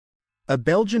A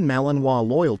Belgian Malinois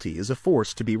loyalty is a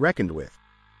force to be reckoned with.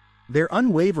 Their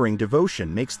unwavering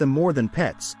devotion makes them more than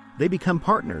pets, they become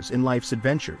partners in life's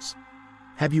adventures.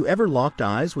 Have you ever locked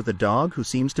eyes with a dog who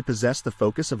seems to possess the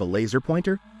focus of a laser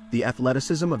pointer, the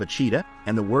athleticism of a cheetah,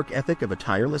 and the work ethic of a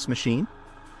tireless machine?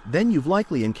 Then you've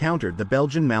likely encountered the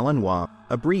Belgian Malinois,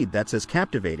 a breed that's as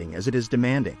captivating as it is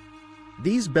demanding.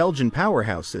 These Belgian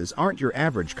powerhouses aren't your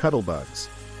average cuddlebugs.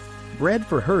 Bred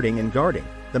for herding and guarding,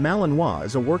 the Malinois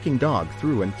is a working dog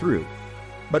through and through.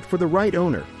 But for the right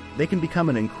owner, they can become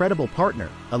an incredible partner,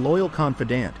 a loyal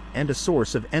confidant, and a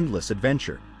source of endless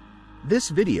adventure. This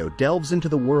video delves into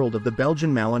the world of the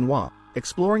Belgian Malinois,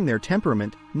 exploring their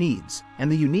temperament, needs,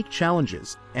 and the unique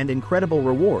challenges and incredible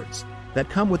rewards that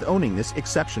come with owning this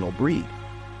exceptional breed.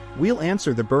 We'll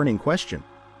answer the burning question: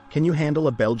 can you handle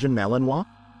a Belgian Malinois?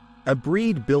 A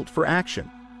breed built for action,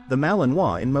 the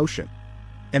Malinois in motion.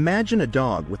 Imagine a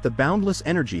dog with the boundless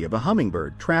energy of a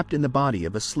hummingbird trapped in the body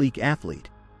of a sleek athlete.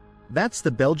 That's the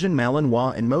Belgian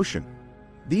Malinois in motion.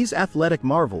 These athletic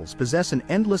marvels possess an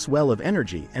endless well of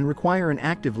energy and require an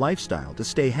active lifestyle to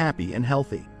stay happy and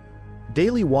healthy.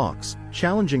 Daily walks,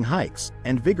 challenging hikes,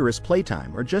 and vigorous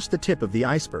playtime are just the tip of the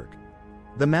iceberg.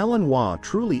 The Malinois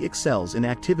truly excels in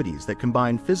activities that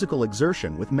combine physical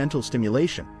exertion with mental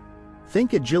stimulation.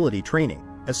 Think agility training,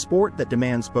 a sport that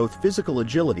demands both physical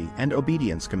agility and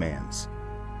obedience commands.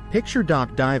 Picture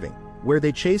dock diving, where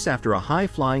they chase after a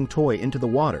high-flying toy into the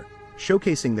water,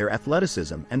 showcasing their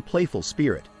athleticism and playful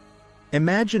spirit.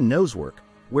 Imagine nosework,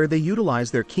 where they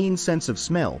utilize their keen sense of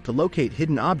smell to locate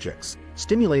hidden objects,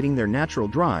 stimulating their natural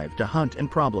drive to hunt and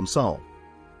problem solve.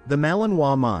 The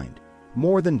Malinois mind,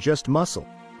 more than just muscle.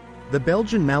 The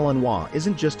Belgian Malinois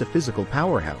isn't just a physical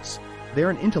powerhouse, they're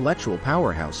an intellectual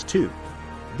powerhouse too.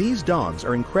 These dogs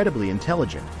are incredibly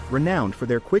intelligent, renowned for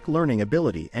their quick learning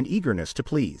ability and eagerness to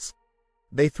please.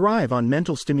 They thrive on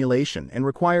mental stimulation and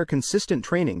require consistent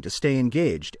training to stay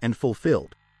engaged and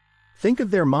fulfilled. Think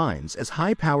of their minds as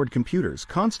high-powered computers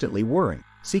constantly whirring,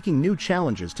 seeking new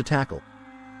challenges to tackle.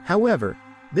 However,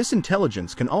 this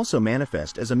intelligence can also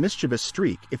manifest as a mischievous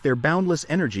streak if their boundless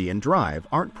energy and drive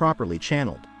aren't properly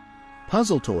channeled.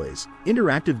 Puzzle toys,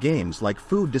 interactive games like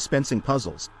food dispensing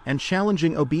puzzles, and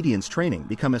challenging obedience training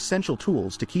become essential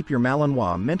tools to keep your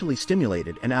Malinois mentally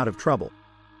stimulated and out of trouble.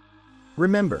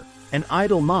 Remember, an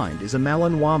idle mind is a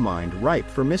Malinois mind ripe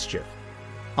for mischief.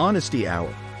 Honesty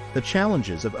Hour: the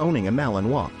challenges of owning a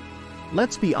Malinois.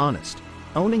 Let's be honest,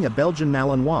 owning a Belgian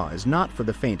Malinois is not for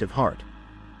the faint of heart.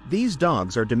 These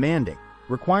dogs are demanding,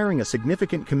 requiring a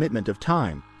significant commitment of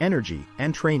time, energy,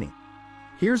 and training.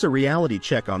 Here's a reality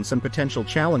check on some potential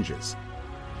challenges.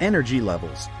 Energy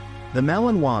levels. The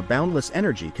Malinois' boundless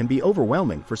energy can be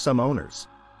overwhelming for some owners.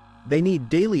 They need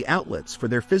daily outlets for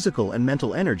their physical and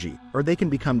mental energy, or they can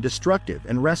become destructive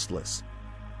and restless.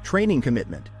 Training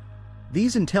commitment.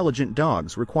 These intelligent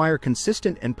dogs require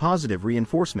consistent and positive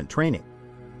reinforcement training.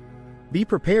 Be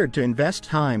prepared to invest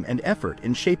time and effort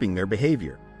in shaping their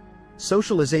behavior.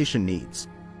 Socialization needs.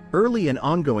 Early and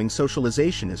ongoing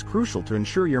socialization is crucial to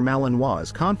ensure your Malinois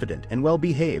is confident and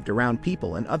well-behaved around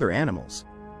people and other animals.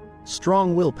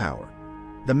 Strong willpower.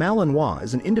 The Malinois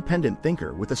is an independent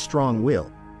thinker with a strong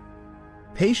will.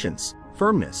 Patience,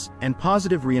 firmness, and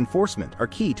positive reinforcement are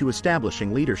key to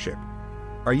establishing leadership.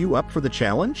 Are you up for the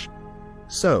challenge?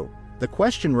 So, the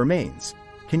question remains,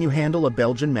 can you handle a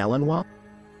Belgian Malinois?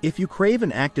 If you crave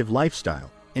an active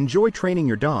lifestyle, enjoy training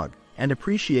your dog, and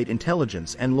appreciate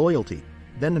intelligence and loyalty,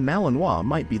 then the Malinois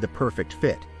might be the perfect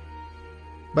fit.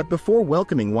 But before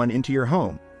welcoming one into your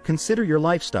home, consider your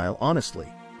lifestyle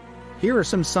honestly. Here are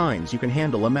some signs you can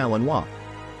handle a Malinois.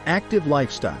 Active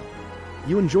lifestyle.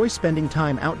 You enjoy spending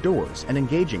time outdoors and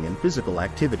engaging in physical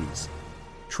activities.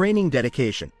 Training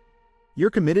dedication.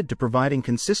 You're committed to providing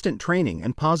consistent training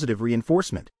and positive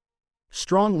reinforcement.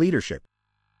 Strong leadership.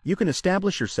 You can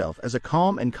establish yourself as a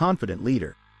calm and confident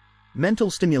leader. Mental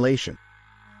stimulation.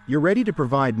 You're ready to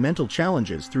provide mental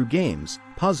challenges through games,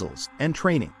 puzzles, and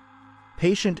training.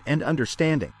 Patient and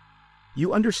understanding.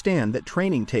 You understand that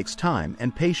training takes time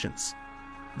and patience.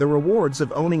 The rewards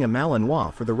of owning a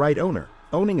Malinois for the right owner.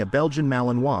 Owning a Belgian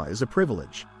Malinois is a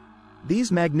privilege.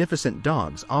 These magnificent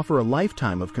dogs offer a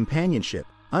lifetime of companionship,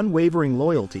 unwavering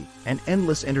loyalty, and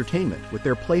endless entertainment with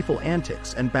their playful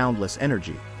antics and boundless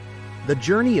energy. The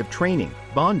journey of training,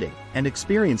 bonding, and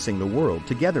experiencing the world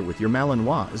together with your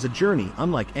Malinois is a journey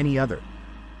unlike any other.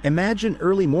 Imagine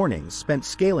early mornings spent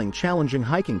scaling challenging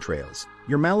hiking trails,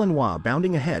 your Malinois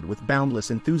bounding ahead with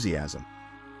boundless enthusiasm.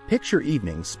 Picture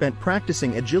evenings spent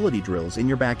practicing agility drills in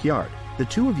your backyard, the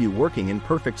two of you working in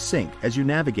perfect sync as you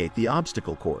navigate the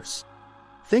obstacle course.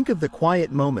 Think of the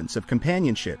quiet moments of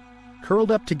companionship,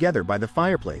 curled up together by the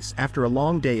fireplace after a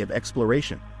long day of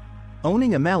exploration.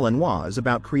 Owning a Malinois is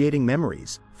about creating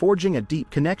memories, forging a deep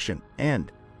connection,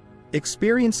 and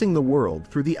experiencing the world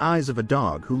through the eyes of a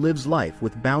dog who lives life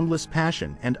with boundless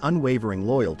passion and unwavering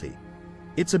loyalty.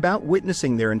 It's about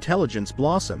witnessing their intelligence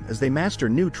blossom as they master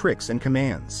new tricks and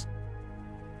commands.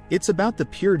 It's about the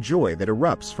pure joy that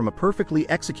erupts from a perfectly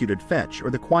executed fetch or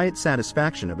the quiet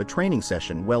satisfaction of a training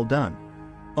session well done.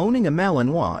 Owning a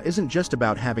Malinois isn't just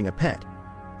about having a pet.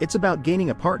 It's about gaining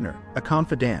a partner, a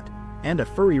confidant, and a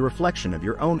furry reflection of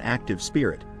your own active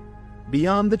spirit.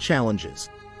 Beyond the challenges,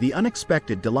 the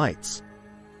unexpected delights.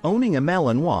 Owning a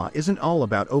Malinois isn't all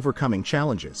about overcoming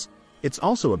challenges. It's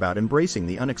also about embracing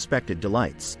the unexpected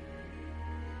delights.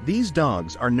 These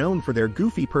dogs are known for their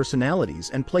goofy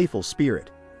personalities and playful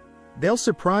spirit. They'll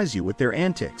surprise you with their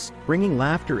antics, bringing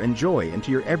laughter and joy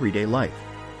into your everyday life.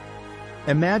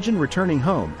 Imagine returning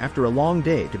home after a long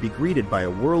day to be greeted by a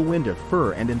whirlwind of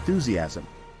fur and enthusiasm,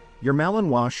 your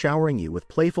Malinois showering you with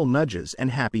playful nudges and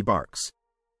happy barks.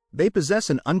 They possess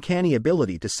an uncanny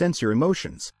ability to sense your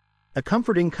emotions, a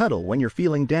comforting cuddle when you're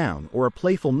feeling down or a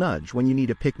playful nudge when you need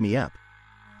a pick-me-up.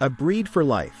 A breed for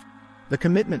life. The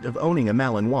commitment of owning a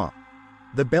Malinois.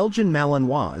 The Belgian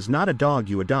Malinois is not a dog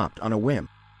you adopt on a whim.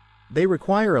 They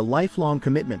require a lifelong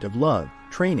commitment of love,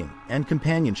 training, and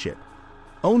companionship.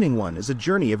 Owning one is a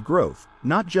journey of growth,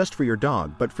 not just for your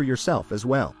dog but for yourself as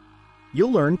well.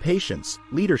 You'll learn patience,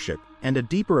 leadership, and a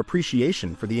deeper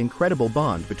appreciation for the incredible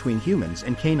bond between humans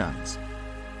and canines.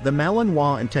 The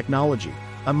Malinois and technology,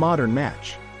 a modern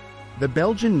match. The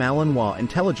Belgian Malinois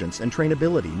intelligence and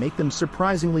trainability make them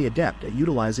surprisingly adept at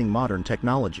utilizing modern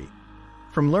technology.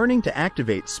 From learning to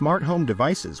activate smart home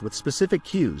devices with specific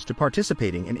cues to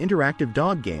participating in interactive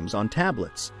dog games on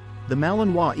tablets, the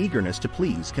Malinois eagerness to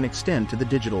please can extend to the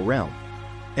digital realm.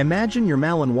 Imagine your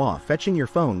Malinois fetching your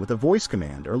phone with a voice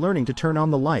command or learning to turn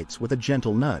on the lights with a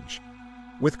gentle nudge.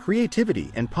 With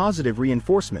creativity and positive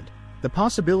reinforcement, the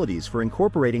possibilities for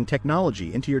incorporating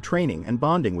technology into your training and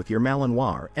bonding with your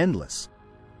Malinois are endless.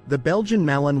 The Belgian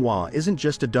Malinois isn't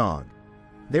just a dog.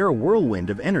 They're a whirlwind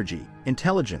of energy,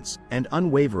 intelligence, and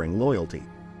unwavering loyalty.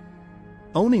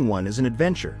 Owning one is an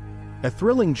adventure, a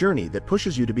thrilling journey that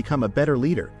pushes you to become a better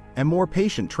leader, a more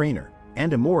patient trainer,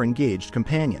 and a more engaged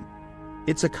companion.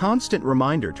 It's a constant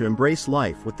reminder to embrace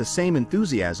life with the same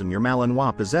enthusiasm your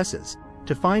Malinois possesses,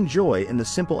 to find joy in the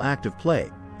simple act of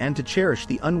play, and to cherish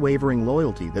the unwavering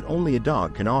loyalty that only a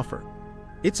dog can offer.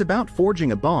 It's about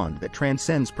forging a bond that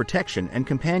transcends protection and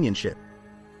companionship.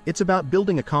 It's about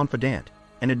building a confidant,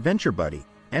 an adventure buddy,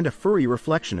 and a furry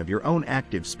reflection of your own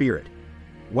active spirit.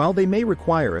 While they may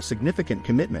require a significant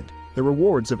commitment, the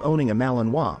rewards of owning a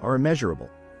Malinois are immeasurable.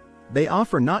 They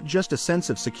offer not just a sense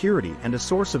of security and a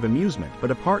source of amusement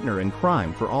but a partner in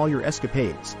crime for all your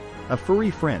escapades, a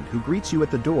furry friend who greets you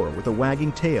at the door with a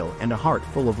wagging tail and a heart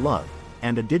full of love,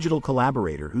 and a digital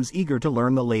collaborator who's eager to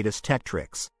learn the latest tech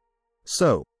tricks.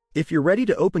 So, if you're ready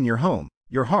to open your home,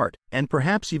 your heart, and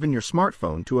perhaps even your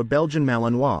smartphone to a Belgian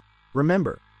Malinois,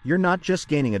 remember, you're not just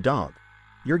gaining a dog.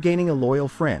 You're gaining a loyal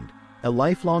friend, a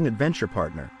lifelong adventure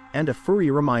partner, and a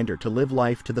furry reminder to live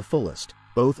life to the fullest,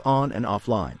 both on and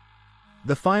offline.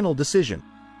 The final decision.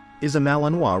 Is a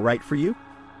Malinois right for you?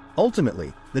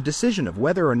 Ultimately, the decision of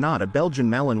whether or not a Belgian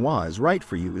Malinois is right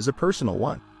for you is a personal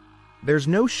one. There's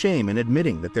no shame in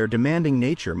admitting that their demanding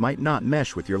nature might not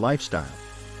mesh with your lifestyle.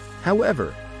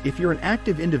 However, if you're an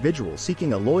active individual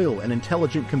seeking a loyal and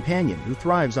intelligent companion who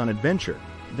thrives on adventure,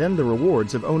 then the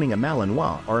rewards of owning a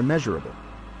Malinois are immeasurable.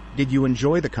 Did you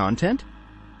enjoy the content?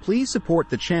 Please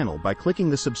support the channel by clicking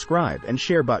the subscribe and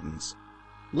share buttons.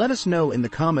 Let us know in the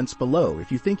comments below if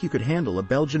you think you could handle a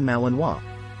Belgian Malinois,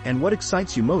 and what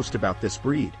excites you most about this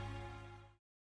breed.